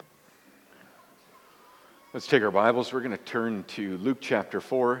Let's take our Bibles. We're going to turn to Luke chapter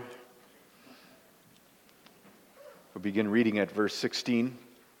 4. We'll begin reading at verse 16.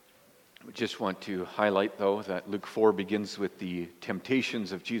 We just want to highlight, though, that Luke 4 begins with the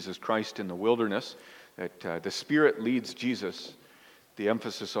temptations of Jesus Christ in the wilderness, that the Spirit leads Jesus. The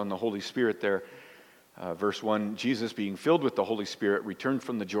emphasis on the Holy Spirit there. Verse 1, Jesus, being filled with the Holy Spirit, returned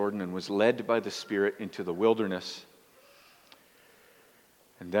from the Jordan and was led by the Spirit into the wilderness.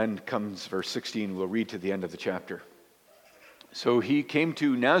 And then comes verse 16, we'll read to the end of the chapter. So he came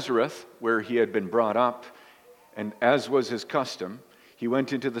to Nazareth, where he had been brought up, and as was his custom, he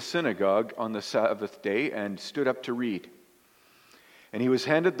went into the synagogue on the Sabbath day and stood up to read. And he was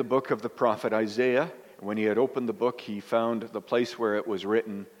handed the book of the prophet Isaiah. And when he had opened the book, he found the place where it was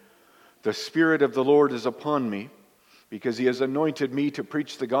written, "The Spirit of the Lord is upon me, because he has anointed me to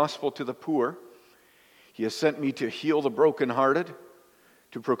preach the gospel to the poor. He has sent me to heal the brokenhearted,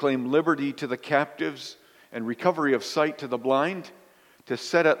 to proclaim liberty to the captives and recovery of sight to the blind, to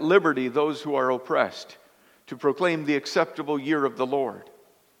set at liberty those who are oppressed, to proclaim the acceptable year of the Lord."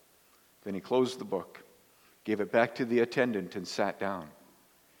 Then he closed the book, gave it back to the attendant, and sat down.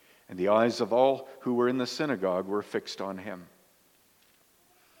 And the eyes of all who were in the synagogue were fixed on him.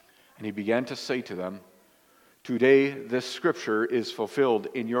 And he began to say to them, "Today this scripture is fulfilled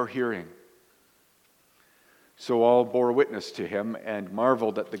in your hearing." So all bore witness to him and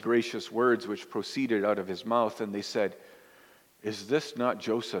marveled at the gracious words which proceeded out of his mouth. And they said, "Is this not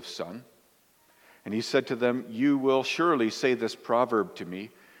Joseph's son?" And he said to them, "You will surely say this proverb to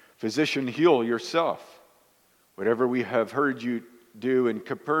me, 'Physician, heal yourself. Whatever we have heard you do in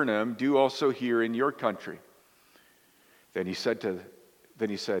Capernaum, do also here in your country." Then he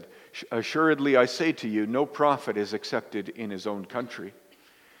said, "Assuredly I say to you, no prophet is accepted in his own country.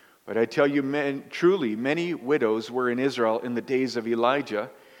 But I tell you, truly, many widows were in Israel in the days of Elijah,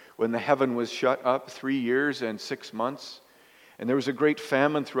 when the heaven was shut up 3 years and 6 months, and there was a great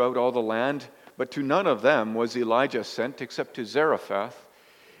famine throughout all the land. But to none of them was Elijah sent, except to Zarephath,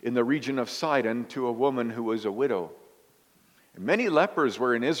 in the region of Sidon, to a woman who was a widow. And many lepers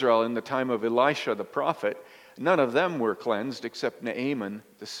were in Israel in the time of Elisha the prophet. None of them were cleansed, except Naaman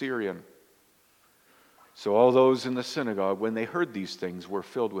the Syrian." So all those in the synagogue, when they heard these things, were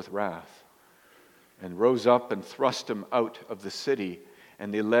filled with wrath, and rose up and thrust him out of the city.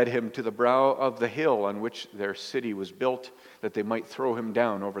 And they led him to the brow of the hill on which their city was built, that they might throw him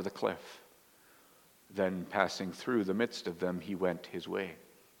down over the cliff. Then, passing through the midst of them, he went his way.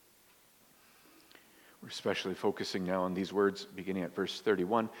 We're especially focusing now on these words beginning at verse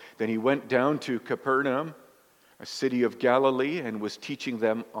 31. Then he went down to Capernaum, a city of Galilee, and was teaching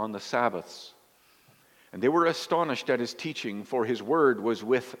them on the Sabbaths. And they were astonished at his teaching, for his word was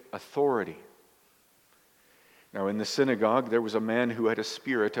with authority. Now in the synagogue there was a man who had a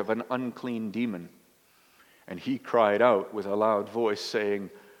spirit of an unclean demon. And he cried out with a loud voice,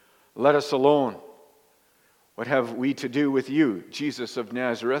 saying, "Let us alone. What have we to do with you, Jesus of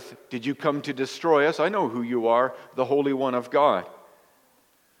Nazareth? Did you come to destroy us? I know who you are, the Holy One of God."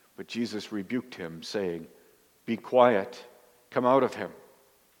 But Jesus rebuked him, saying, "Be quiet, come out of him."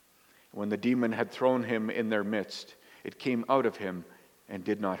 When the demon had thrown him in their midst, it came out of him and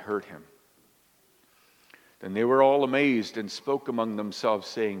did not hurt him. Then they were all amazed and spoke among themselves,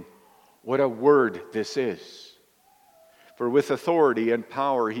 saying, "What a word this is! For with authority and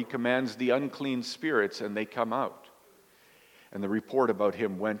power he commands the unclean spirits, and they come out." And the report about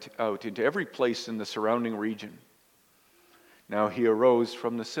him went out into every place in the surrounding region. Now he arose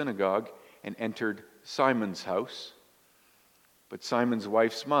from the synagogue and entered Simon's house. But Simon's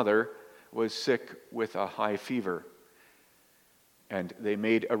wife's mother was sick with a high fever, and they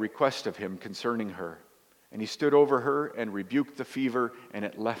made a request of him concerning her. And he stood over her and rebuked the fever, and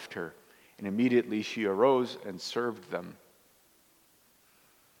it left her. And immediately she arose and served them.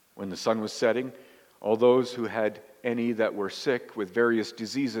 When the sun was setting, all those who had any that were sick with various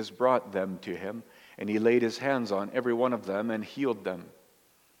diseases brought them to him, and he laid his hands on every one of them and healed them.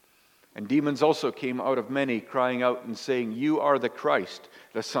 And demons also came out of many, crying out and saying, "You are the Christ,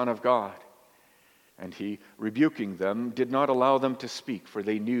 the Son of God." And he, rebuking them, did not allow them to speak, for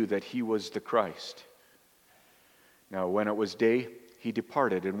they knew that he was the Christ. Now when it was day, he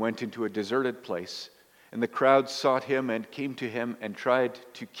departed and went into a deserted place. And the crowd sought him and came to him and tried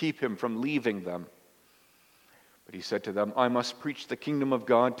to keep him from leaving them. But he said to them, "I must preach the kingdom of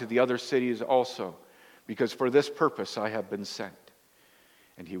God to the other cities also, because for this purpose I have been sent."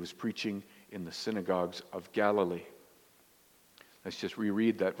 And he was preaching in the synagogues of Galilee. Let's just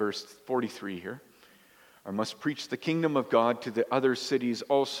reread that verse 43 here. "I must preach the kingdom of God to the other cities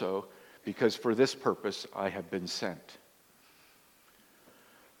also, because for this purpose I have been sent."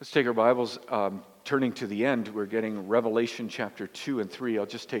 Let's take our Bibles turning to the end, we're getting Revelation chapter 2 and 3. I'll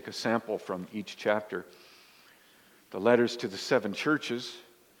just take a sample from each chapter. The letters to the 7 churches.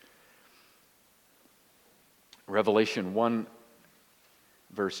 Revelation 1,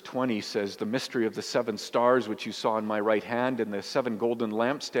 verse 20 says, "The mystery of the 7 stars which you saw in my right hand and the 7 golden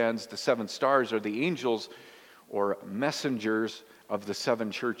lampstands, the 7 stars are the angels or messengers of the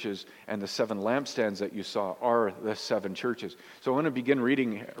 7 churches, and the 7 lampstands that you saw are the 7 churches." So I want to begin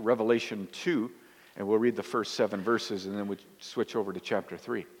reading Revelation 2, and we'll read the first 7 verses, and then we'll switch over to chapter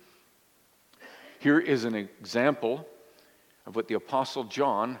 3. Here is an example of what the Apostle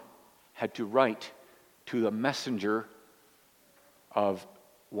John had to write to the messenger of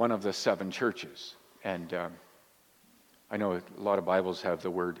one of the 7 churches. And I know a lot of Bibles have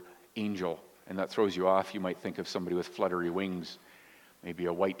the word angel, and that throws you off. You might think of somebody with fluttery wings, maybe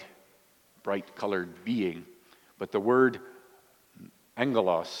a white, bright-colored being. But the word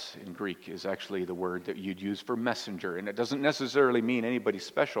angelos in Greek is actually the word that you'd use for messenger, and it doesn't necessarily mean anybody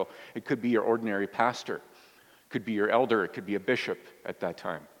special. It could be your ordinary pastor. It could be your elder. It could be a bishop at that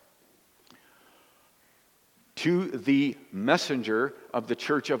time. To the messenger of the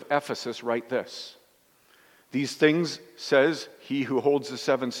church of Ephesus, write this. "These things says he who holds the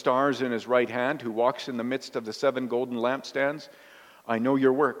 7 stars in his right hand, who walks in the midst of the 7 golden lampstands. I know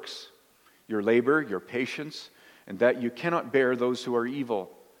your works, your labor, your patience, and that you cannot bear those who are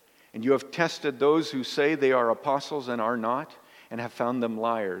evil. And you have tested those who say they are apostles and are not, and have found them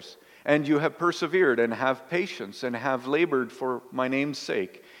liars. And you have persevered and have patience and have labored for my name's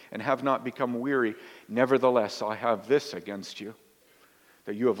sake and have not become weary. Nevertheless, I have this against you,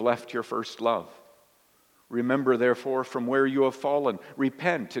 that you have left your first love. Remember, therefore, from where you have fallen,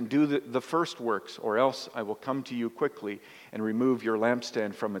 repent and do the first works, or else I will come to you quickly and remove your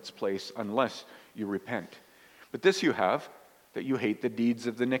lampstand from its place, unless you repent. But this you have, that you hate the deeds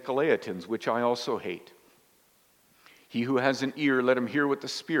of the Nicolaitans, which I also hate. He who has an ear, let him hear what the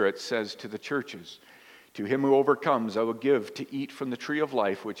Spirit says to the churches. To him who overcomes, I will give to eat from the tree of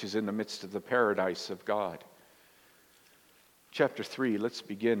life, which is in the midst of the paradise of God." Chapter 3, let's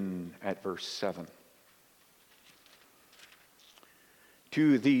begin at verse 7.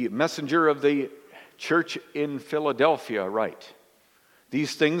 "To the messenger of the church in Philadelphia write,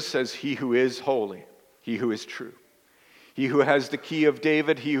 These things says he who is holy, he who is true, he who has the key of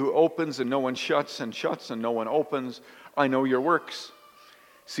David, he who opens and no one shuts, and shuts and no one opens. I know your works.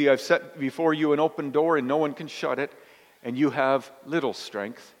 See, I've set before you an open door, and no one can shut it, and you have little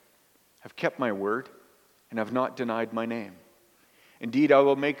strength, have kept my word, and have not denied my name. Indeed, I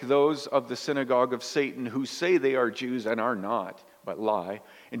will make those of the synagogue of Satan who say they are Jews and are not, but lie.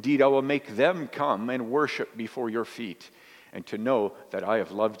 Indeed, I will make them come and worship before your feet, and to know that I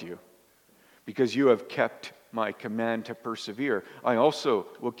have loved you. Because you have kept my command to persevere, I also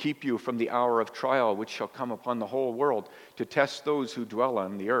will keep you from the hour of trial which shall come upon the whole world to test those who dwell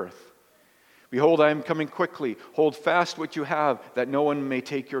on the earth. Behold, I am coming quickly. Hold fast what you have, that no one may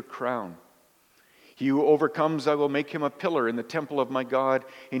take your crown. He who overcomes, I will make him a pillar in the temple of my God,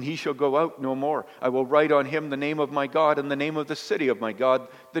 and he shall go out no more. I will write on him the name of my God and the name of the city of my God,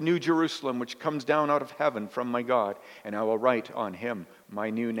 the new Jerusalem, which comes down out of heaven from my God, and I will write on him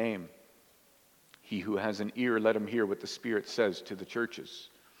my new name. He who has an ear, let him hear what the Spirit says to the churches.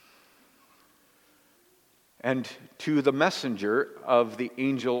 And to the messenger of the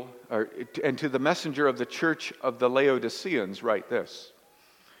church of the Laodiceans, write this.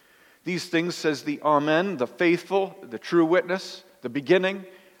 These things says the Amen, the faithful, the true witness, the beginning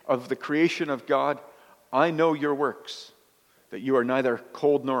of the creation of God. I know your works, that you are neither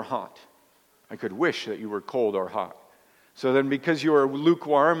cold nor hot. I could wish that you were cold or hot. So then, because you are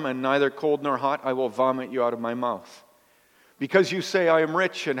lukewarm and neither cold nor hot, I will vomit you out of my mouth. Because you say, I am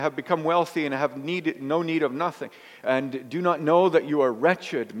rich and have become wealthy and have no need of nothing, and do not know that you are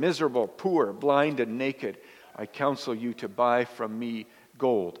wretched, miserable, poor, blind, and naked, I counsel you to buy from me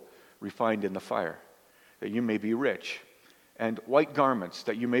gold refined in the fire, that you may be rich, and white garments,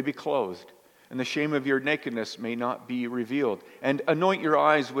 that you may be clothed, and the shame of your nakedness may not be revealed, and anoint your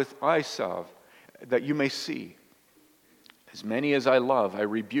eyes with eye salve, that you may see. As many as I love, I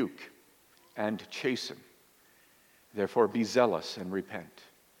rebuke and chasten. Therefore be zealous and repent.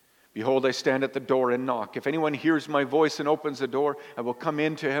 Behold, I stand at the door and knock. If anyone hears my voice and opens the door, I will come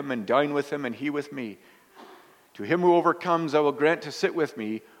in to him and dine with him and he with me. To him who overcomes, I will grant to sit with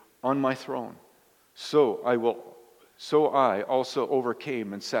me on my throne. So I also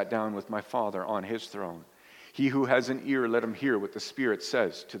overcame and sat down with my Father on his throne. He who has an ear, let him hear what the Spirit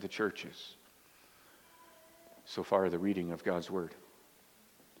says to the churches. So far, the reading of God's Word.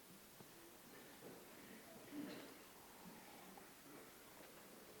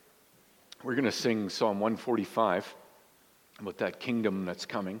 We're going to sing Psalm 145 about that kingdom that's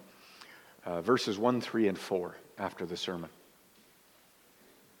coming, verses 1, 3, and 4 after the sermon.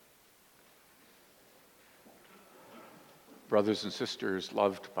 Brothers and sisters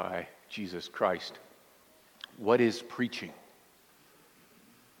loved by Jesus Christ, what is preaching?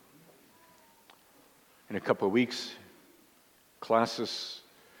 In a couple of weeks, classes,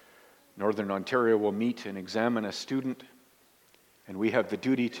 Northern Ontario will meet and examine a student, and we have the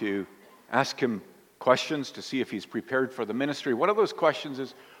duty to ask him questions to see if he's prepared for the ministry. One of those questions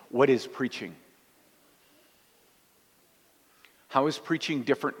is, what is preaching? How is preaching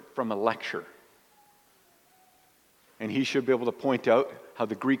different from a lecture? And he should be able to point out how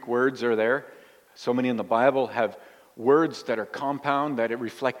the Greek words are there. So many in the Bible have words that are compound, that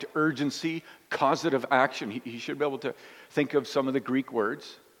reflect urgency, causative action. He should be able to think of some of the Greek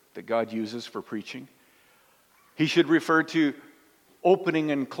words that God uses for preaching. He should refer to opening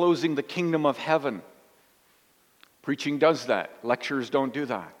and closing the kingdom of heaven. Preaching does that. Lectures don't do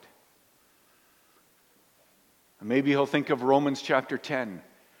that. And maybe he'll think of Romans chapter 10.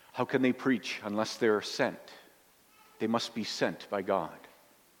 How can they preach unless they're sent? They must be sent by God.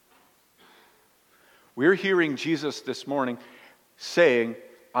 We're hearing Jesus this morning saying,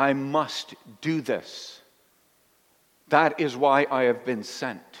 I must do this. That is why I have been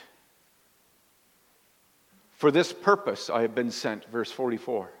sent. For this purpose I have been sent, verse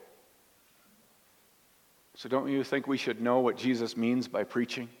 44. So don't you think we should know what Jesus means by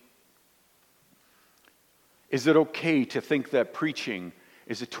preaching? Is it okay to think that preaching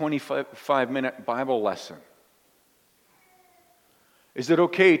is a 25-minute Bible lesson? Is it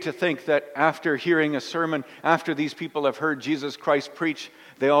okay to think that after hearing a sermon, after these people have heard Jesus Christ preach,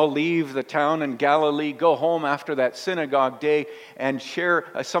 they all leave the town in Galilee, go home after that synagogue day, and share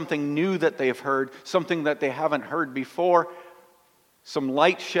something new that they've heard, something that they haven't heard before, some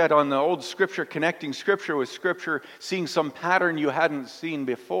light shed on the old Scripture, connecting Scripture with Scripture, seeing some pattern you hadn't seen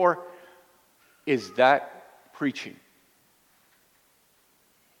before? Is that preaching?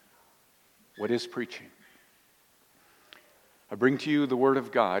 What is preaching? I bring to you the Word of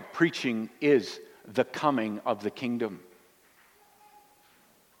God. Preaching is the coming of the kingdom.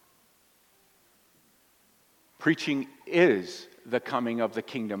 Preaching is the coming of the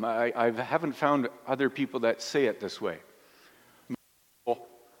kingdom. I haven't found other people that say it this way.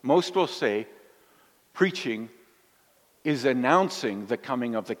 Most will say preaching is announcing the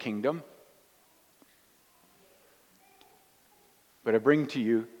coming of the kingdom. But I bring to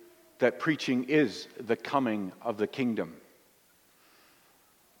you that preaching is the coming of the kingdom.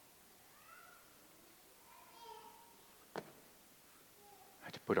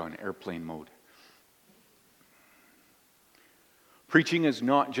 Put on airplane mode. Preaching is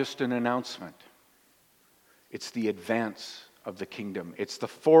not just an announcement. It's the advance of the kingdom. It's the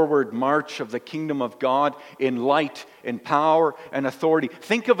forward march of the kingdom of God in light, in power, and authority.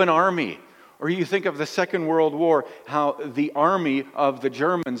 Think of an army, or you think of the Second World War, how the army of the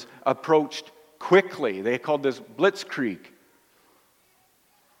Germans approached quickly. They called this blitzkrieg.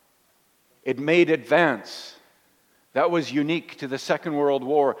 It made advance. That was unique to the Second World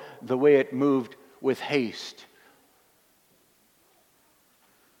War, the way it moved with haste.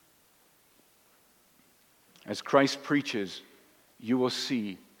 As Christ preaches, you will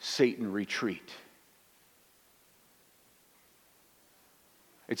see Satan retreat.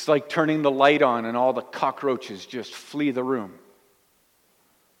 It's like turning the light on and all the cockroaches just flee the room.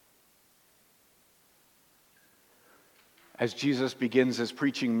 As Jesus begins his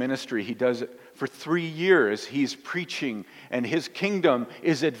preaching ministry, he does it for 3 years. He's preaching, and his kingdom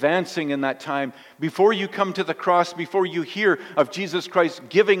is advancing in that time. Before you come to the cross, before you hear of Jesus Christ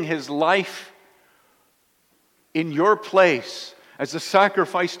giving his life in your place as a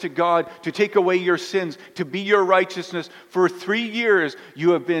sacrifice to God to take away your sins, to be your righteousness, for 3 years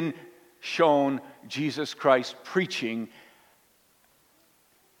you have been shown Jesus Christ preaching.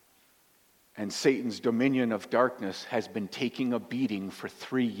 And Satan's dominion of darkness has been taking a beating for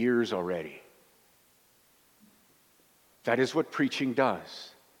 3 years already. That is what preaching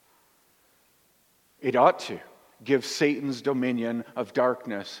does. It ought to give Satan's dominion of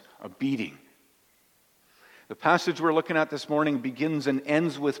darkness a beating. The passage we're looking at this morning begins and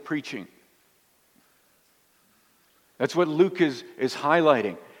ends with preaching. That's what Luke is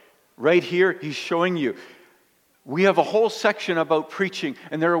highlighting. Right here, he's showing you. We have a whole section about preaching,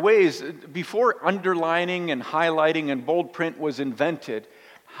 and there are ways, before underlining and highlighting and bold print was invented,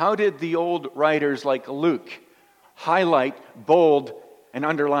 how did the old writers like Luke highlight, bold, and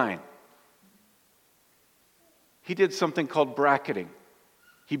underline? He did something called bracketing.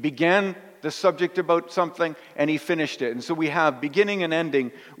 He began the subject about something, and he finished it. And so we have beginning and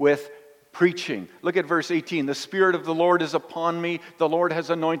ending with preaching. Look at verse 18. The Spirit of the Lord is upon me. The Lord has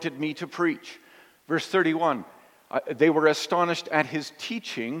anointed me to preach. Verse 31. They were astonished at his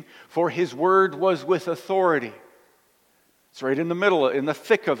teaching, for his word was with authority. It's right in the middle, in the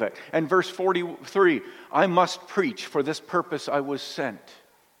thick of it. And verse 43, I must preach, for this purpose I was sent.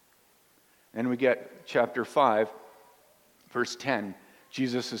 And we get chapter 5, verse 10.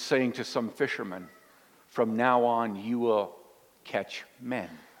 Jesus is saying to some fishermen, from now on you will catch men.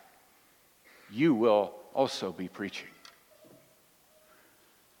 You will also be preaching.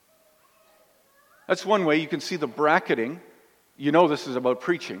 That's one way you can see the bracketing. You know this is about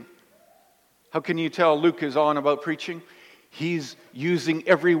preaching. How can you tell Luke is on about preaching? He's using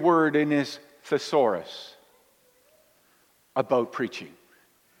every word in his thesaurus about preaching.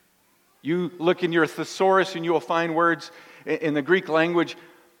 You look in your thesaurus and you will find words in the Greek language: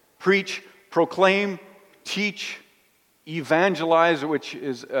 preach, proclaim, teach, evangelize, which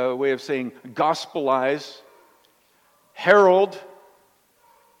is a way of saying gospelize, herald.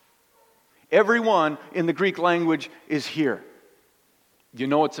 Everyone in the Greek language is here. You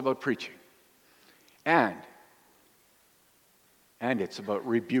know it's about preaching. And it's about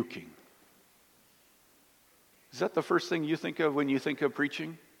rebuking. Is that the first thing you think of when you think of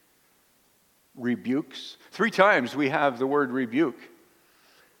preaching? Rebukes. 3 times we have the word rebuke.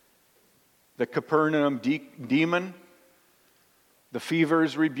 The Capernaum demon, the fever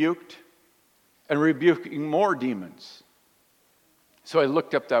is rebuked, and rebuking more demons. So I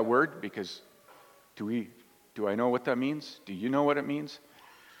looked up that word because do I know what that means? Do you know what it means?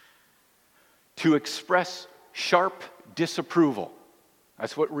 To express sharp disapproval.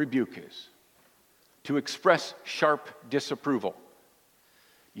 That's what rebuke is. To express sharp disapproval.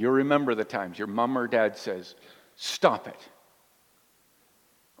 You remember the times your mom or dad says, stop it.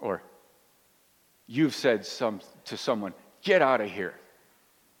 Or you've said to someone, get out of here.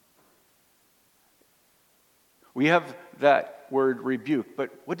 We have that word rebuke, but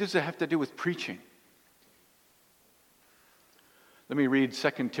what does it have to do with preaching? Let me read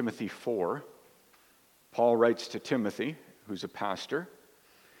 2 Timothy 4. Paul writes to Timothy, who's a pastor,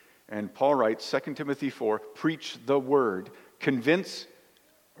 and Paul writes, 2 Timothy 4, preach the word, convince,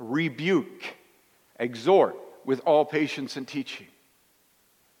 rebuke, exhort with all patience and teaching.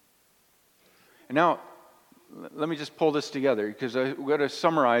 And now, let me just pull this together because I've got to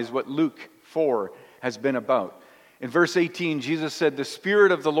summarize what Luke 4 has been about. In verse 18, Jesus said, the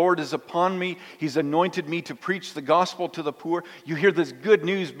Spirit of the Lord is upon me. He's anointed me to preach the gospel to the poor. You hear this good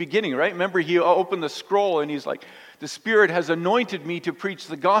news beginning, right? Remember, he opened the scroll and he's like, the Spirit has anointed me to preach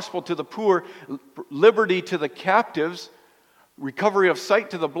the gospel to the poor, liberty to the captives, recovery of sight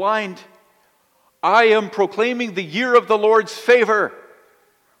to the blind. I am proclaiming the year of the Lord's favor.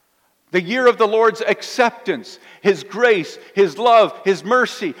 The year of the Lord's acceptance, His grace, His love, His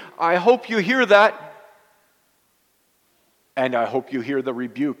mercy. I hope you hear that. And I hope you hear the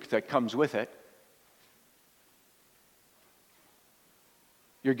rebuke that comes with it.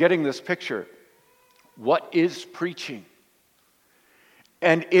 You're getting this picture. What is preaching?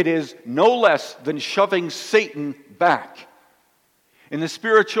 And it is no less than shoving Satan back. In the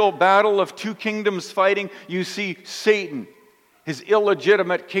spiritual battle of 2 kingdoms fighting, you see Satan, his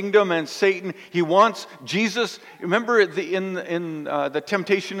illegitimate kingdom, and Satan. He wants Jesus. Remember in the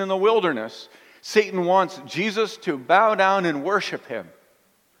temptation in the wilderness, Satan wants Jesus to bow down and worship him.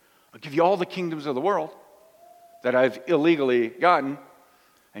 I'll give you all the kingdoms of the world that I've illegally gotten,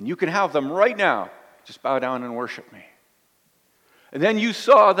 and you can have them right now. Just bow down and worship me. And then you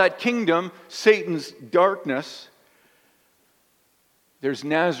saw that kingdom, Satan's darkness. There's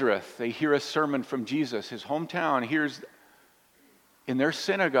Nazareth. They hear a sermon from Jesus. His hometown hears in their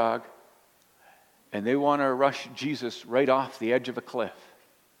synagogue, and they want to rush Jesus right off the edge of a cliff.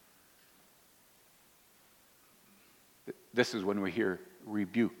 This is when we hear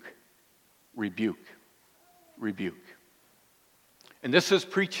rebuke, rebuke, rebuke. And this is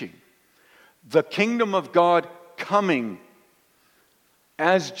preaching. The kingdom of God coming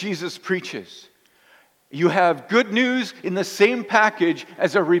as Jesus preaches. You have good news in the same package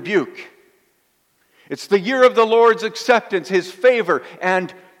as a rebuke. It's the year of the Lord's acceptance, His favor,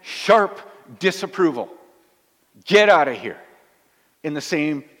 and sharp disapproval. Get out of here in the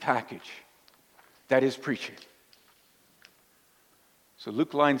same package. That is preaching. So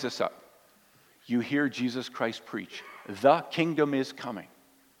Luke lines this up. You hear Jesus Christ preach. The kingdom is coming.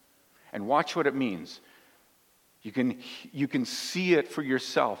 And watch what it means. You can see it for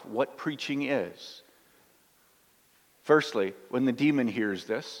yourself, what preaching is. Firstly, when the demon hears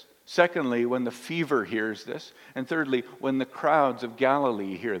this. Secondly, when the fever hears this. And thirdly, when the crowds of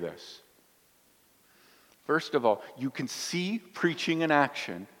Galilee hear this. First of all, you can see preaching in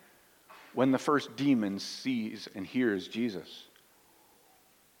action when the first demon sees and hears Jesus.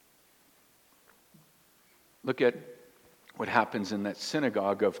 Look at what happens in that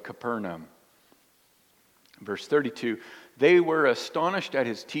synagogue of Capernaum. Verse 32, they were astonished at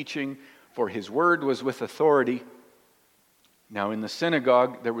his teaching, for his word was with authority. Now in the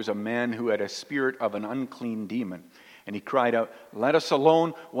synagogue there was a man who had a spirit of an unclean demon. And he cried out, "Let us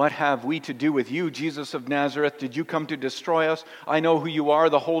alone. What have we to do with you, Jesus of Nazareth? Did you come to destroy us? I know who you are,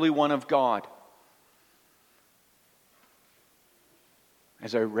 the Holy One of God."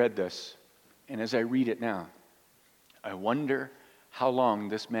 As I read this, and as I read it now, I wonder how long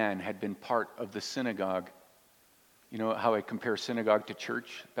this man had been part of the synagogue. You know how I compare synagogue to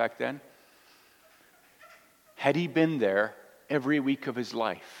church back then? Had he been there every week of his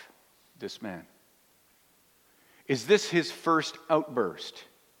life, this man? Is this his first outburst?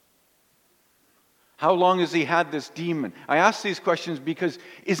 How long has he had this demon? I ask these questions because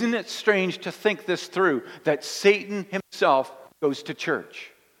isn't it strange to think this through, that Satan himself goes to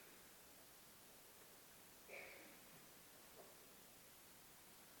church?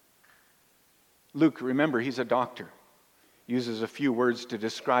 Luke, remember, he's a doctor. Uses a few words to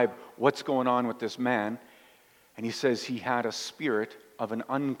describe what's going on with this man. And he says he had a spirit of an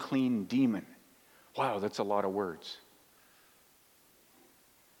unclean demon. Wow, that's a lot of words.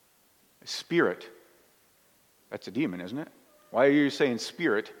 Spirit, that's a demon, isn't it? Why are you saying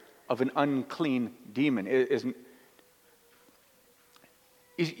spirit of an unclean demon?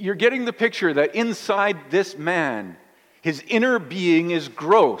 You're getting the picture that inside this man, his inner being is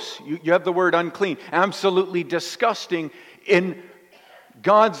gross. You have the word unclean, absolutely disgusting in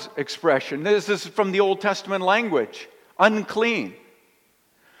God's expression. This is from the Old Testament language, unclean.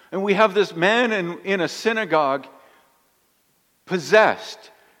 And we have this man in a synagogue possessed.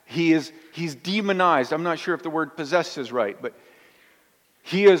 He's demonized. I'm not sure if the word possessed is right, but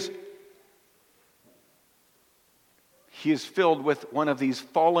he is filled with one of these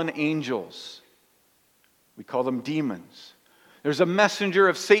fallen angels. We call them demons. There's a messenger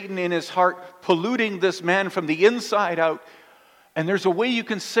of Satan in his heart polluting this man from the inside out. And there's a way you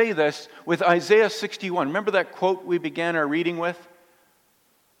can say this with Isaiah 61. Remember that quote we began our reading with?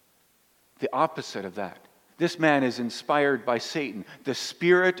 The opposite of that. This man is inspired by Satan. The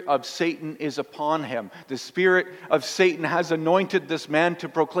spirit of Satan is upon him. The spirit of Satan has anointed this man to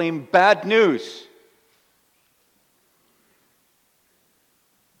proclaim bad news.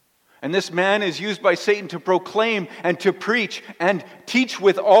 And this man is used by Satan to proclaim and to preach and teach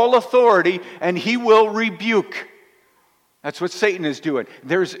with all authority, and he will rebuke. That's what Satan is doing.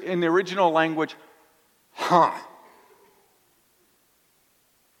 There's, in the original language,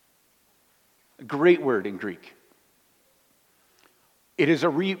 A great word in Greek. It is a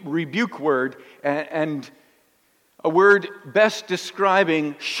rebuke word and a word best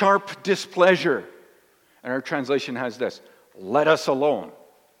describing sharp displeasure. And our translation has this: let us alone.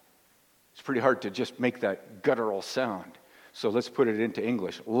 It's pretty hard to just make that guttural sound. So let's put it into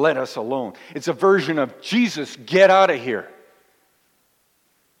English. Let us alone. It's a version of Jesus, get out of here.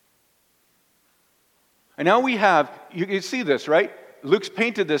 And now we have, you can see this, right? Luke's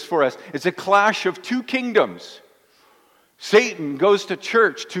painted this for us. It's a clash of two kingdoms. Satan goes to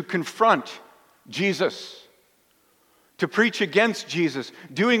church to confront Jesus, to preach against Jesus,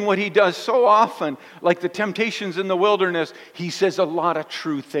 doing what he does so often, like the temptations in the wilderness. He says a lot of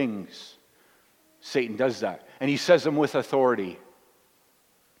true things. Satan does that, and he says them with authority.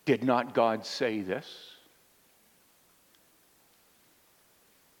 Did not God say this?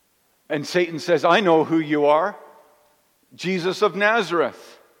 And Satan says, I know who you are, Jesus of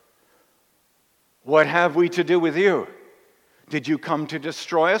Nazareth. What have we to do with you? Did you come to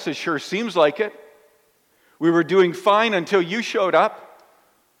destroy us? It sure seems like it. We were doing fine until you showed up.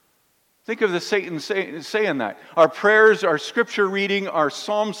 Think of the Satan saying that. Our prayers, our scripture reading, our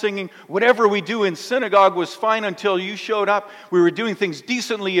psalm singing, whatever we do in synagogue was fine until you showed up. We were doing things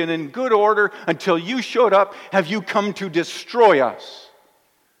decently and in good order until you showed up. Have you come to destroy us?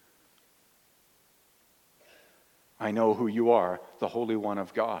 I know who you are, the Holy One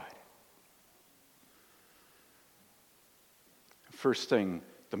of God. First thing,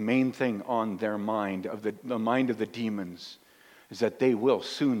 the main thing on their mind, of the mind of the demons, is that they will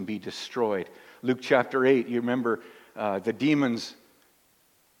soon be destroyed. Luke chapter 8, you remember the demons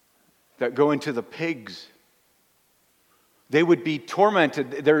that go into the pigs. They would be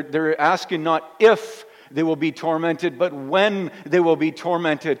tormented. They're asking not if they will be tormented, but when they will be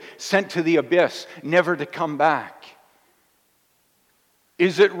tormented, sent to the abyss, never to come back.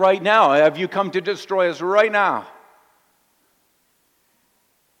 Is it right now? Have you come to destroy us right now?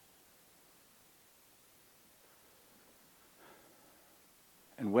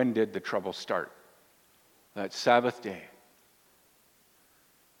 And And when did the trouble start? That Sabbath day,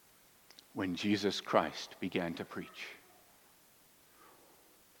 when Jesus Christ began to preach.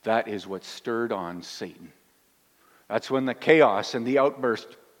 That is what stirred on Satan. That's when the chaos and the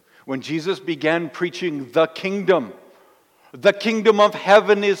outburst, when Jesus began preaching the kingdom of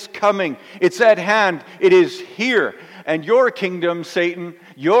heaven is coming. It's at hand. It is here. And your kingdom, Satan,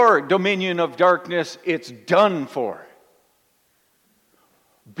 your dominion of darkness, it's done for.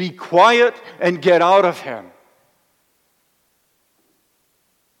 Be quiet and get out of him.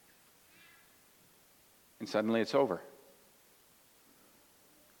 And suddenly it's over.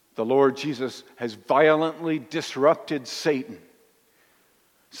 The Lord Jesus has violently disrupted Satan.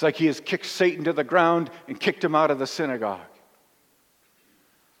 It's like he has kicked Satan to the ground and kicked him out of the synagogue.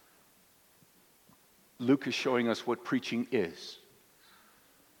 Luke is showing us what preaching is.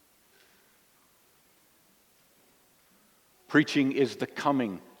 Preaching is the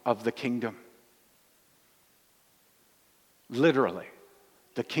coming of the kingdom. Literally,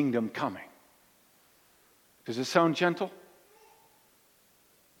 the kingdom coming. Does it sound gentle?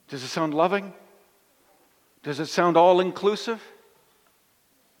 Does it sound loving? Does it sound all-inclusive?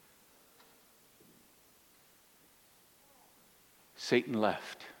 Satan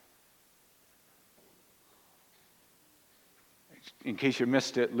left. In case you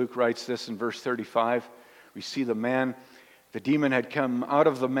missed it, Luke writes this in verse 35. We see the demon had come out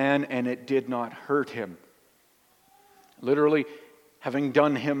of the man and it did not hurt him. Literally, having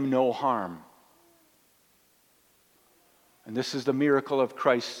done him no harm. And this is the miracle of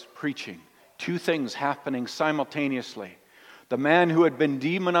Christ's preaching. Two things happening simultaneously. The man who had been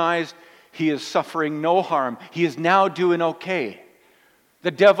demonized, he is suffering no harm. He is now doing okay.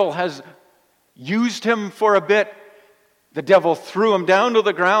 The devil has used him for a bit. The devil threw him down to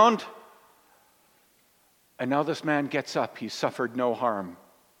the ground. And now this man gets up. He suffered no harm.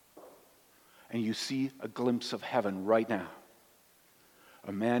 And you see a glimpse of heaven right now.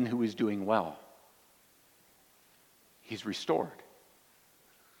 A man who is doing well. He's restored.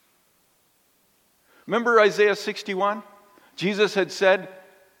 Remember Isaiah 61? Jesus had said,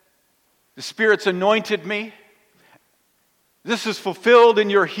 "The Spirit's anointed me." This is fulfilled in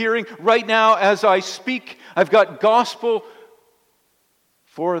your hearing. Right now, as I speak, I've got gospel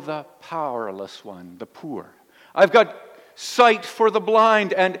for the powerless one, the poor. I've got sight for the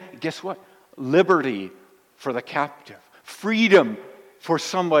blind, and guess what? Liberty for the captive. Freedom for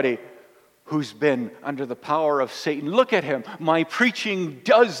somebody who's been under the power of Satan. Look at him. My preaching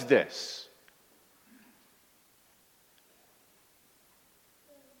does this.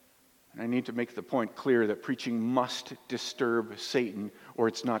 And I need to make the point clear that preaching must disturb Satan, or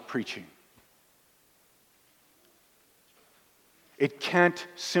it's not preaching. It can't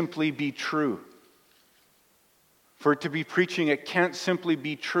simply be true. For it to be preaching, it can't simply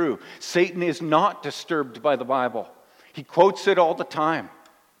be true. Satan is not disturbed by the Bible. He quotes it all the time.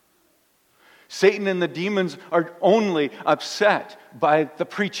 Satan and the demons are only upset by the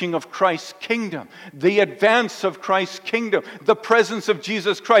preaching of Christ's kingdom, the advance of Christ's kingdom, the presence of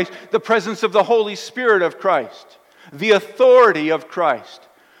Jesus Christ, the presence of the Holy Spirit of Christ, the authority of Christ.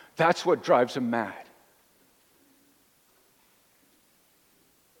 That's what drives them mad.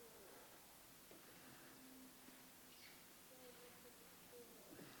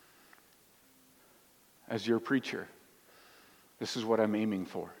 As your preacher, this is what I'm aiming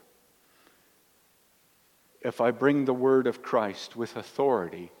for. If I bring the word of Christ with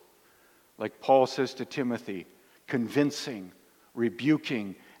authority, like Paul says to Timothy, convincing,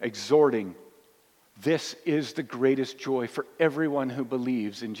 rebuking, exhorting, this is the greatest joy for everyone who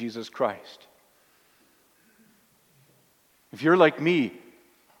believes in Jesus Christ. If you're like me,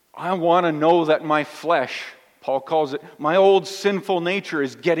 I want to know that my flesh, Paul calls it, my old sinful nature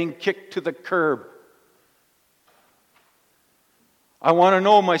is getting kicked to the curb. I want to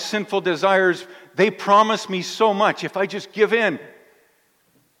know my sinful desires, they promise me so much. If I just give in,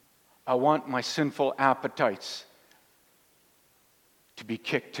 I want my sinful appetites to be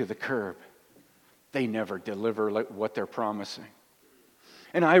kicked to the curb. They never deliver what they're promising.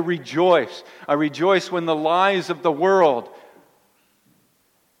 And I rejoice. I rejoice when the lies of the world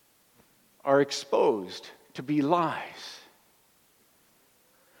are exposed to be lies.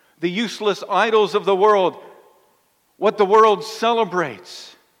 The useless idols of the world, what the world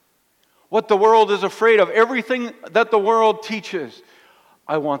celebrates, what the world is afraid of, everything that the world teaches,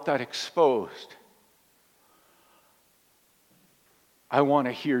 I want that exposed. I want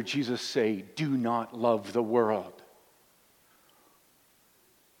to hear Jesus say, do not love the world.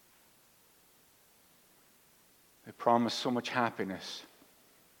 They promise so much happiness,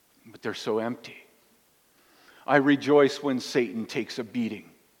 but they're so empty. I rejoice when Satan takes a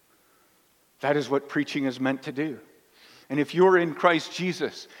beating. That is what preaching is meant to do. And if you're in Christ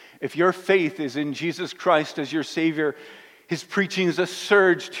Jesus, if your faith is in Jesus Christ as your Savior, His preaching is a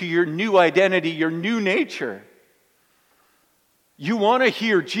surge to your new identity, your new nature. You want to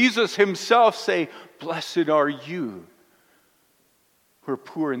hear Jesus Himself say, "Blessed are you who are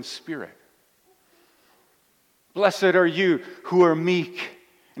poor in spirit. Blessed are you who are meek."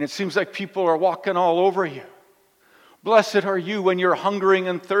 And it seems like people are walking all over you. Blessed are you when you're hungering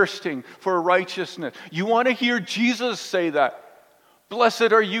and thirsting for righteousness. You want to hear Jesus say that.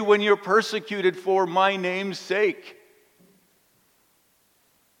 Blessed are you when you're persecuted for my name's sake.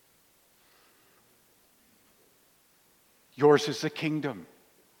 Yours is the kingdom.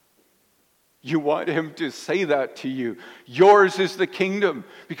 You want Him to say that to you. Yours is the kingdom,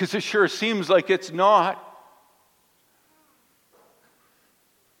 because it sure seems like it's not.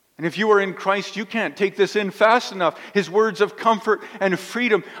 And if you are in Christ, you can't take this in fast enough. His words of comfort and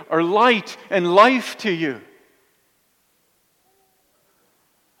freedom are light and life to you.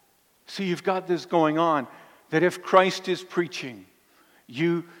 See, you've got this going on, that if Christ is preaching,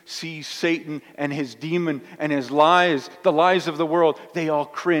 you see Satan and his demon and his lies, the lies of the world, they all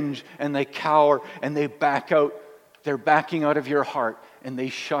cringe and they cower and they back out. They're backing out of your heart and they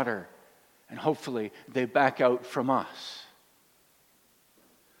shudder. And hopefully they back out from us.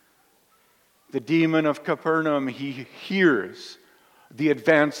 The demon of Capernaum, he hears the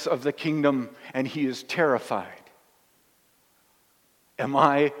advance of the kingdom and he is terrified. Am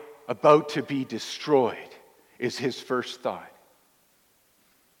I about to be destroyed? Is his first thought.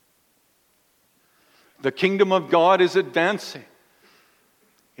 The kingdom of God is advancing.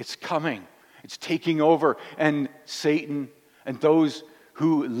 It's coming. It's taking over. And Satan and those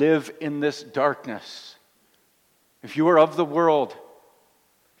who live in this darkness, if you are of the world,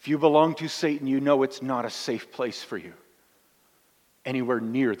 if you belong to Satan, you know it's not a safe place for you anywhere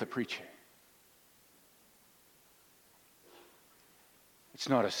near the preaching. It's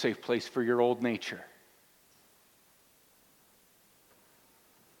not a safe place for your old nature.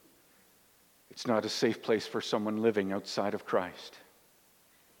 It's not a safe place for someone living outside of Christ.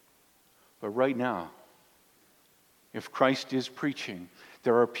 But right now, if Christ is preaching,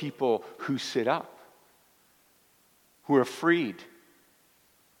 there are people who sit up, who are freed,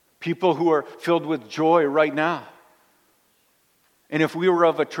 people who are filled with joy right now. And if we were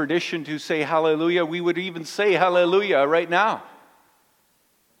of a tradition to say hallelujah, we would even say hallelujah right now.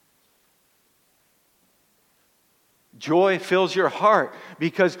 Joy fills your heart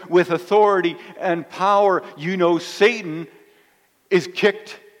because with authority and power, you know Satan is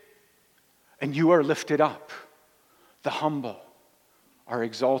kicked and you are lifted up. The humble are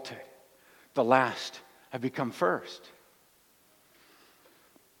exalted. The last have become first.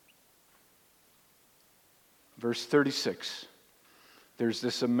 Verse 36, there's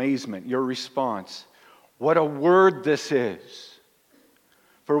this amazement, your response. What a word this is.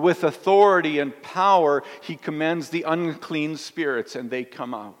 For with authority and power, he commands the unclean spirits and they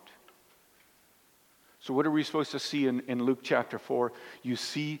come out. So what are we supposed to see in Luke chapter 4? You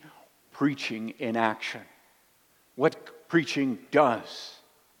see preaching in action. What preaching does.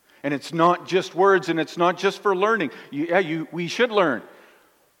 And it's not just words and it's not just for learning. We should learn.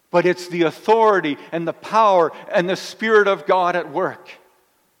 But it's the authority and the power and the Spirit of God at work.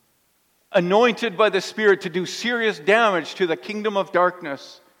 Anointed by the Spirit to do serious damage to the kingdom of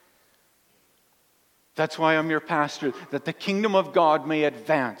darkness. That's why I'm your pastor, that the kingdom of God may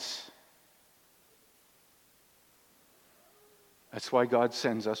advance. That's why God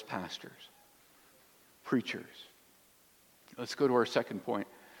sends us pastors, preachers. Let's go to our second point.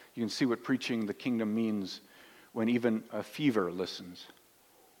 You can see what preaching the kingdom means when even a fever listens.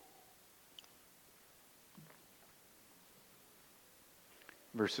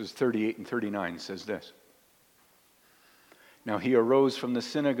 Verses 38 and 39 says this. Now he arose from the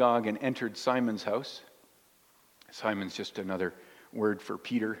synagogue and entered Simon's house. Simon's just another word for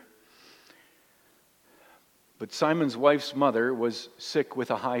Peter. But Simon's wife's mother was sick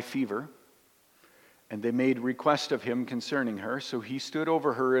with a high fever, and they made request of him concerning her. So he stood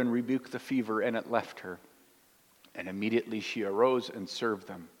over her and rebuked the fever, and it left her. And immediately she arose and served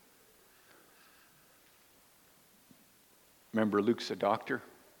them. Remember, Luke's a doctor,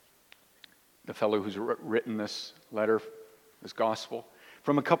 the fellow who's written this letter, this gospel,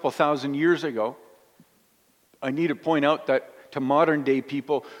 from a couple thousand years ago. I need to point out that to modern day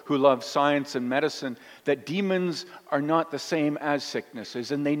people who love science and medicine, that demons are not the same as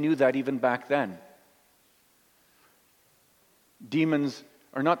sicknesses, and they knew that even back then. Demons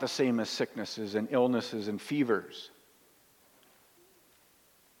are not the same as sicknesses and illnesses and fevers.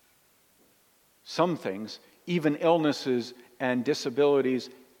 Some things, even illnesses and disabilities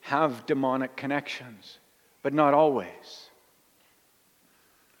have demonic connections, but not always.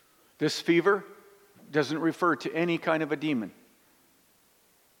 This fever doesn't refer to any kind of a demon.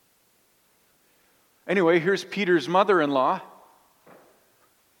 Anyway, here's Peter's mother-in-law.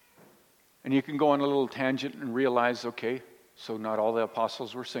 And you can go on a little tangent and realize, okay, so not all the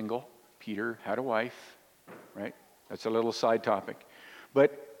apostles were single. Peter had a wife, right? That's a little side topic.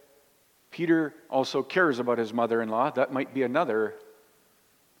 But Peter also cares about his mother-in-law. That might be another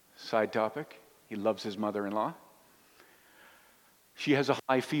side topic. He loves his mother-in-law. She has a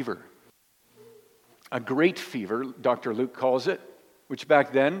high fever. A great fever, Dr. Luke calls it, which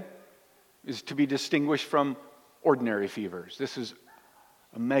back then is to be distinguished from ordinary fevers. This is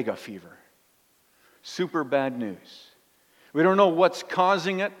a mega fever. Super bad news. We don't know what's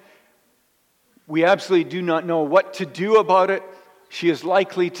causing it. We absolutely do not know what to do about it. She is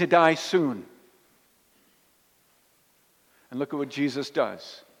likely to die soon. And look at what Jesus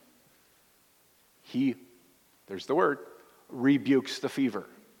does. He, there's the word, rebukes the fever.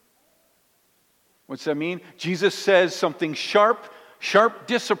 What's that mean? Jesus says something sharp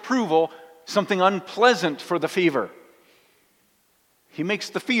disapproval, something unpleasant for the fever. He makes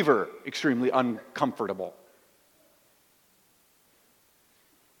the fever extremely uncomfortable.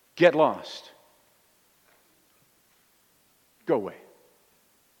 Get lost. Go away.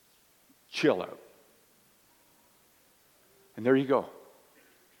 Chill out. And there you go.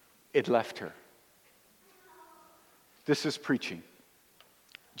 It left her. This is preaching.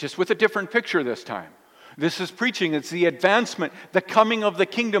 Just with a different picture this time. This is preaching. It's the advancement, the coming of the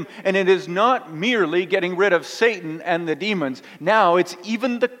kingdom. And it is not merely getting rid of Satan and the demons. Now it's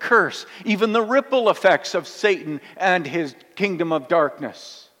even the curse, even the ripple effects of Satan and his kingdom of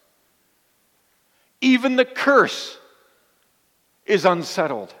darkness. Even the curse is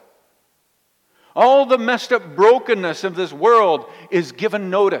unsettled. All the messed up brokenness of this world is given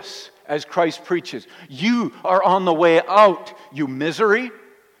notice as Christ preaches. You are on the way out, you misery,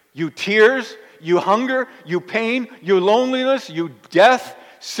 you tears, you hunger, you pain, you loneliness, you death,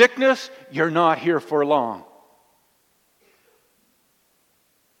 sickness. You're not here for long.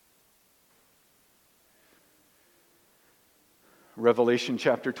 Revelation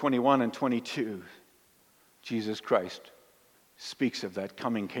chapter 21 and 22, Jesus Christ speaks of that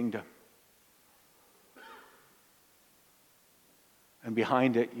coming kingdom. And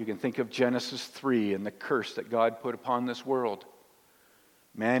behind it, you can think of Genesis 3 and the curse that God put upon this world.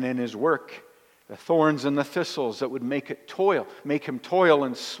 Man in his work, the thorns and the thistles that would make him toil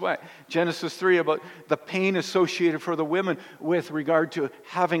and sweat. Genesis 3 about the pain associated for the women with regard to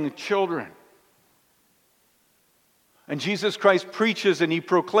having children. And Jesus Christ preaches and he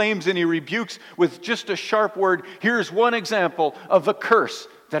proclaims and he rebukes with just a sharp word. Here's one example of a curse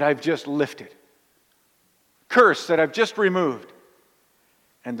that I've just lifted. Curse that I've just removed.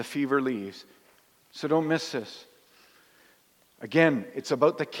 And the fever leaves. So don't miss this. Again, it's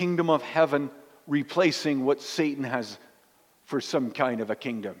about the kingdom of heaven replacing what Satan has for some kind of a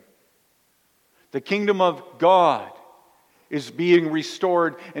kingdom. The kingdom of God is being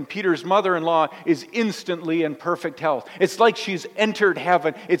restored, and Peter's mother-in-law is instantly in perfect health. It's like she's entered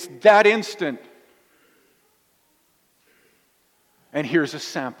heaven. It's that instant. And here's a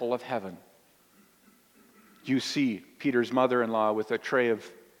sample of heaven. You see Peter's mother-in-law with a tray of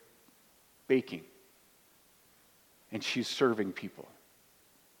baking. And she's serving people.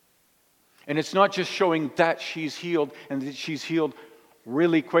 And it's not just showing that she's healed and that she's healed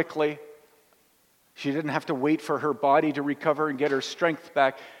really quickly. She didn't have to wait for her body to recover and get her strength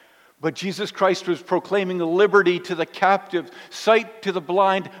back. But Jesus Christ was proclaiming liberty to the captive, sight to the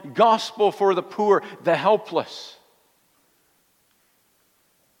blind, gospel for the poor, the helpless.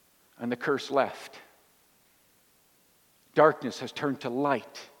 And the curse left. Darkness has turned to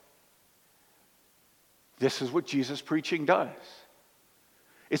light. This is what Jesus' preaching does.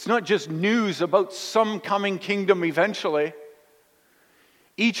 It's not just news about some coming kingdom eventually.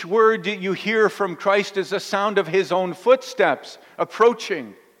 Each word that you hear from Christ is the sound of his own footsteps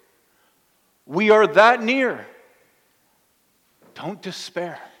approaching. We are that near. Don't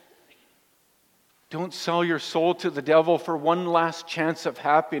despair. Don't sell your soul to the devil for one last chance of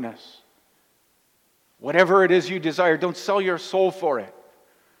happiness. Whatever it is you desire, don't sell your soul for it.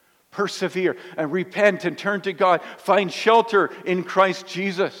 Persevere and repent and turn to God. Find shelter in Christ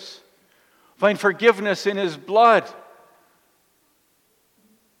Jesus. Find forgiveness in his blood.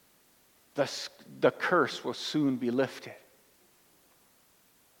 The curse will soon be lifted.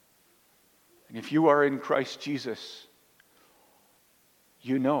 And if you are in Christ Jesus,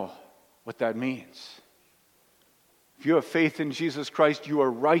 you know what that means. If you have faith in Jesus Christ, you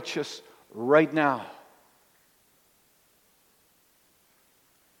are righteous right now.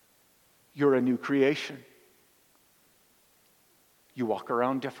 You're a new creation. You walk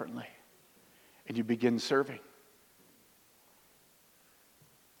around differently, and you begin serving.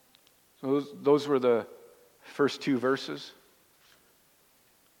 So those were the first two verses.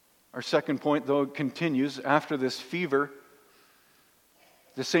 Our second point, though, continues. After this fever,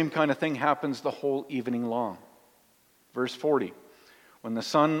 the same kind of thing happens the whole evening long. Verse 40, when the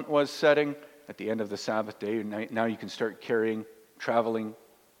sun was setting at the end of the Sabbath day, now you can start traveling,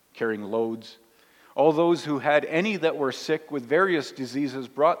 carrying loads. All those who had any that were sick with various diseases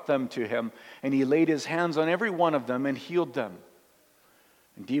brought them to him, and he laid his hands on every one of them and healed them.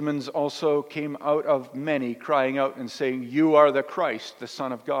 And demons also came out of many, crying out and saying, "You are the Christ, the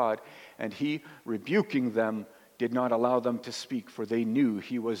Son of God." And he, rebuking them, did not allow them to speak, for they knew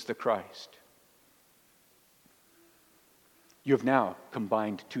he was the Christ. You have now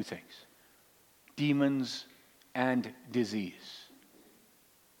combined two things: demons and disease.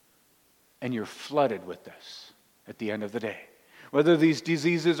 And you're flooded with this at the end of the day. Whether these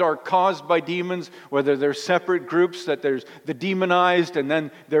diseases are caused by demons, whether they're separate groups, that there's the demonized and then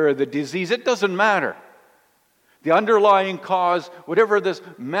there are the disease, it doesn't matter. The underlying cause, whatever this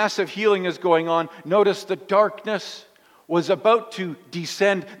massive healing is going on, notice the darkness was about to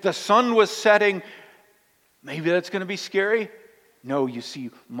descend. The sun was setting. Maybe that's going to be scary. No, you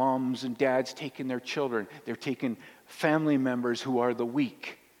see moms and dads taking their children. They're taking family members who are the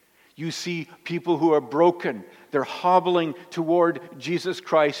weak. You see people who are broken. They're hobbling toward Jesus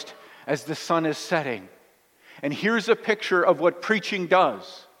Christ as the sun is setting. And here's a picture of what preaching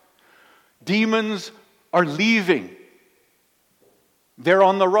does. Demons are leaving. They're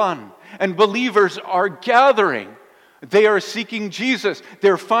on the run. And believers are gathering. They are seeking Jesus.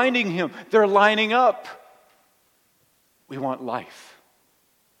 They're finding him. They're lining up. We want life.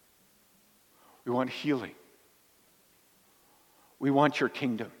 We want healing. We want your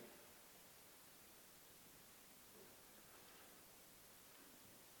kingdom.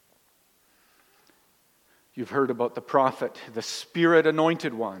 You've heard about the prophet, the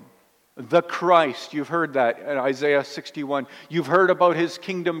Spirit-anointed one, the Christ. You've heard that in Isaiah 61. You've heard about his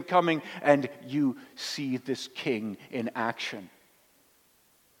kingdom coming, and you see this king in action.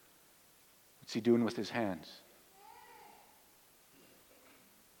 What's he doing with his hands?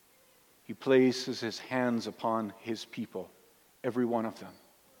 He places his hands upon his people, every one of them.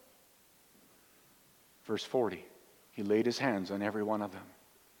 Verse 40, he laid his hands on every one of them.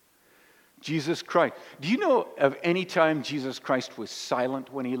 Jesus Christ. Do you know of any time Jesus Christ was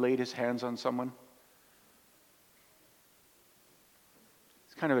silent when he laid his hands on someone?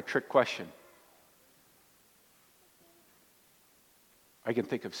 It's kind of a trick question. I can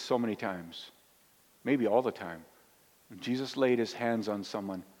think of so many times, maybe all the time, when Jesus laid his hands on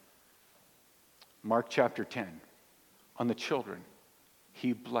someone. Mark chapter 10, on the children,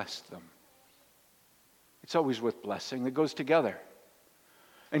 he blessed them. It's always with blessing that goes together.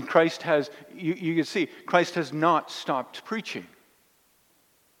 And Christ has, you can see, Christ has not stopped preaching.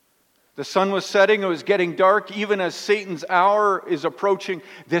 The sun was setting, it was getting dark. Even as Satan's hour is approaching,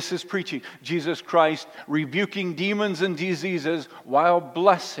 this is preaching. Jesus Christ rebuking demons and diseases while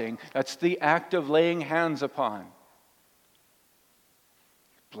blessing. That's the act of laying hands upon.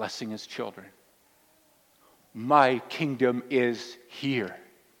 Blessing his children. My kingdom is here.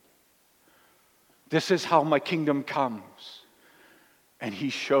 This is how my kingdom comes. And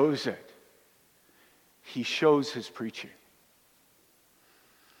he shows it. He shows his preaching.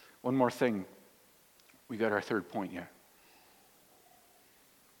 One more thing. We got our third point yet.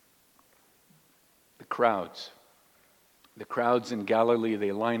 The crowds. The crowds in Galilee,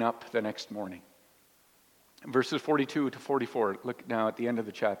 they line up the next morning. Verses 42 to 44. Look now at the end of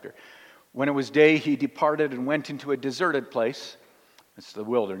the chapter. When it was day, he departed and went into a deserted place. It's the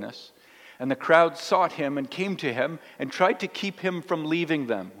wilderness. And the crowd sought him and came to him and tried to keep him from leaving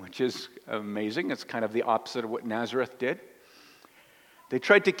them, which is amazing. It's kind of the opposite of what Nazareth did. They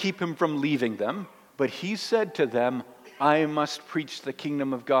tried to keep him from leaving them, but he said to them, I must preach the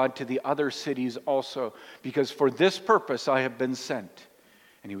kingdom of God to the other cities also, because for this purpose I have been sent.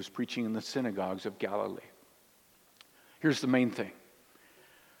 And he was preaching in the synagogues of Galilee. Here's the main thing.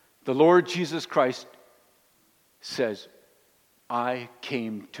 The Lord Jesus Christ says, I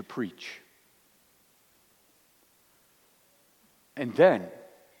came to preach. And then,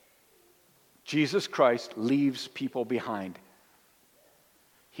 Jesus Christ leaves people behind.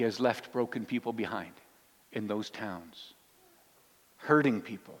 He has left broken people behind in those towns. Hurting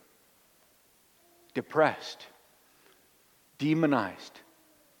people. Depressed. Demonized.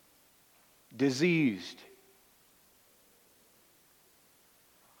 Diseased.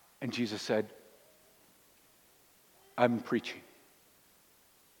 And Jesus said, I'm preaching.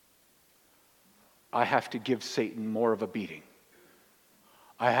 I have to give Satan more of a beating.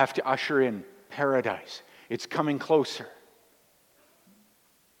 I have to usher in paradise. It's coming closer.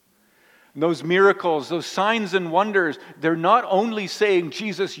 And those miracles, those signs and wonders, they're not only saying,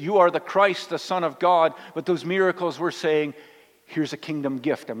 Jesus, you are the Christ, the Son of God, but those miracles were saying, here's a kingdom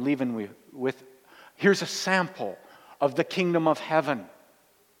gift I'm leaving with. Here's a sample of the kingdom of heaven.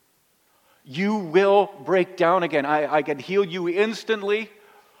 You will break down again. I can heal you instantly.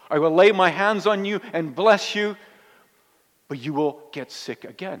 I will lay my hands on you and bless you. But you will get sick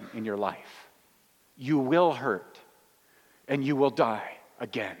again in your life. You will hurt. And you will die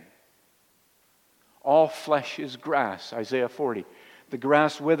again. All flesh is grass, Isaiah 40. The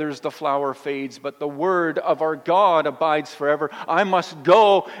grass withers, the flower fades, but the word of our God abides forever. I must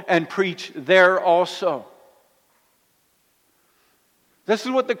go and preach there also. This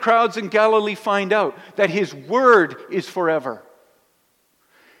is what the crowds in Galilee find out, that His word is forever.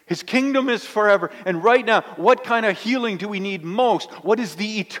 His kingdom is forever. And right now, what kind of healing do we need most? What is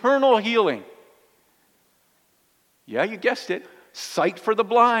the eternal healing? Yeah, you guessed it. Sight for the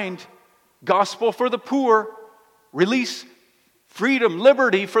blind, gospel for the poor, release, freedom,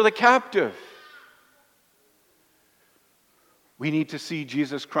 liberty for the captive. We need to see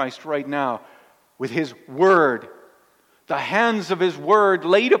Jesus Christ right now with His word, the hands of His word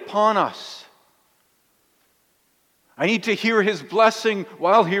laid upon us. I need to hear His blessing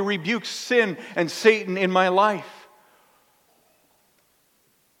while He rebukes sin and Satan in my life.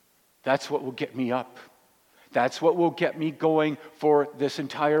 That's what will get me up. That's what will get me going for this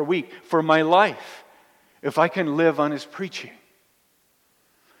entire week, for my life, if I can live on His preaching.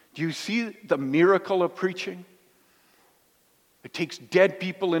 Do you see the miracle of preaching? It takes dead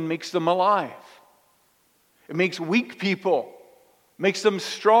people and makes them alive. It makes weak people, makes them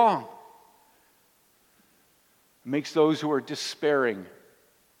strong. It makes those who are despairing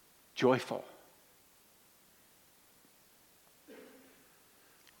joyful.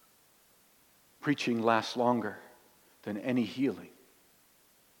 Preaching lasts longer than any healing.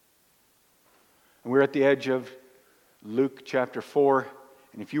 And we're at the edge of Luke chapter 4.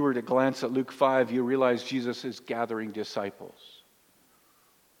 And if you were to glance at Luke 5, you realize Jesus is gathering disciples.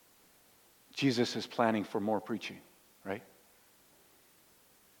 Jesus is planning for more preaching, right?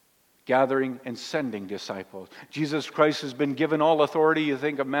 Gathering and sending disciples. Jesus Christ has been given all authority. You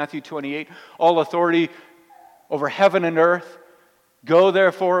think of Matthew 28, all authority over heaven and earth. Go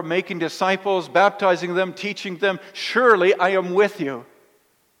therefore, making disciples, baptizing them, teaching them. Surely I am with you.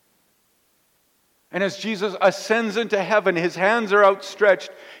 And as Jesus ascends into heaven, His hands are outstretched.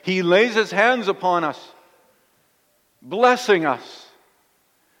 He lays His hands upon us, blessing us.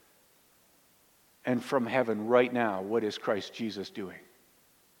 And from heaven right now, what is Christ Jesus doing?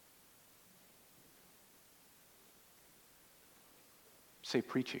 Say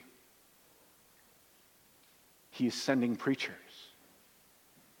preaching. He is sending preachers.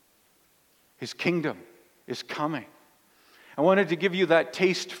 His kingdom is coming. I wanted to give you that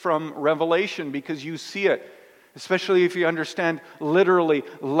taste from Revelation because you see it, especially if you understand literally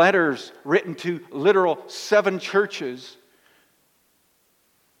letters written to literal 7 churches.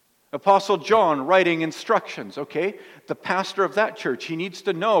 Apostle John writing instructions, okay? The pastor of that church, he needs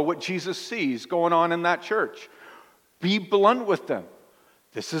to know what Jesus sees going on in that church. Be blunt with them.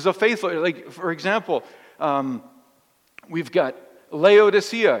 This is a faithful, like for example, we've got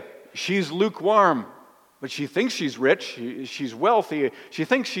Laodicea. She's lukewarm, but she thinks she's rich. She's wealthy. She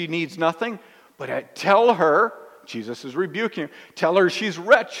thinks she needs nothing. But tell her, Jesus is rebuking her, tell her she's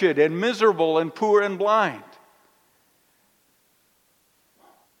wretched and miserable and poor and blind.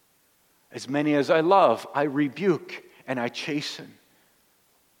 As many as I love, I rebuke and I chasten.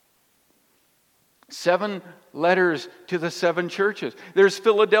 7 letters to the 7 churches. There's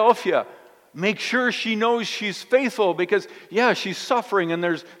Philadelphia. Make sure she knows she's faithful because, yeah, she's suffering and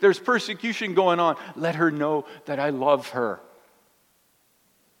there's persecution going on. Let her know that I love her.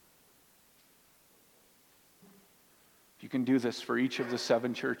 You can do this for each of the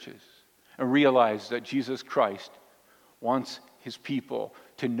 7 churches and realize that Jesus Christ wants His people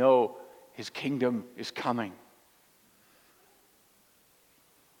to know His kingdom is coming.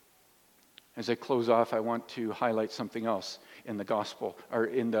 As I close off, I want to highlight something else in the gospel, or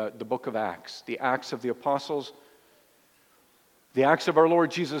in the book of Acts. The Acts of the Apostles, the Acts of our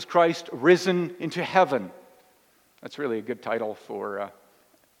Lord Jesus Christ risen into heaven. That's really a good title for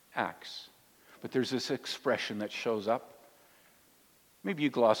Acts. But there's this expression that shows up. Maybe you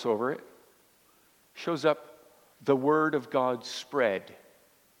gloss over it. Shows up, the word of God spread.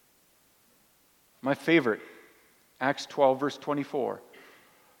 My favorite, Acts 12, verse 24.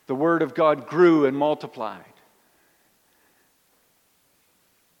 The word of God grew and multiplied.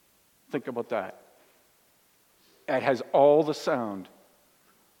 Think about that. It has all the sound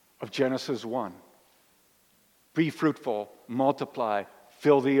of Genesis 1. Be fruitful, multiply,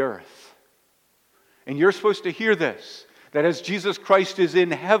 fill the earth. And you're supposed to hear this, that as Jesus Christ is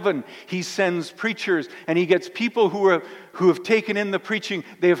in heaven, he sends preachers and he gets people who have taken in the preaching.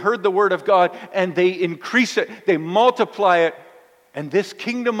 They have heard the word of God and they increase it, they multiply it, and this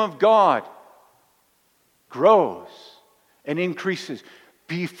kingdom of God grows and increases.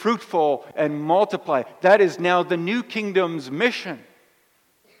 Be fruitful and multiply. That is now the new kingdom's mission.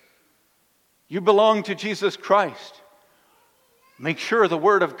 You belong to Jesus Christ. Make sure the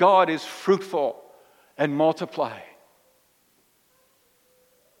word of God is fruitful and multiply.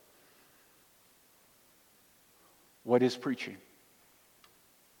 What is preaching?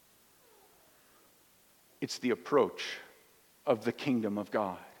 It's the approach of the kingdom of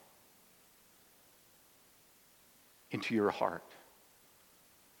God into your heart,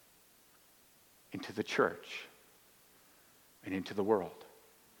 into the church, and into the world.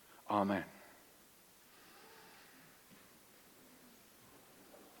 Amen.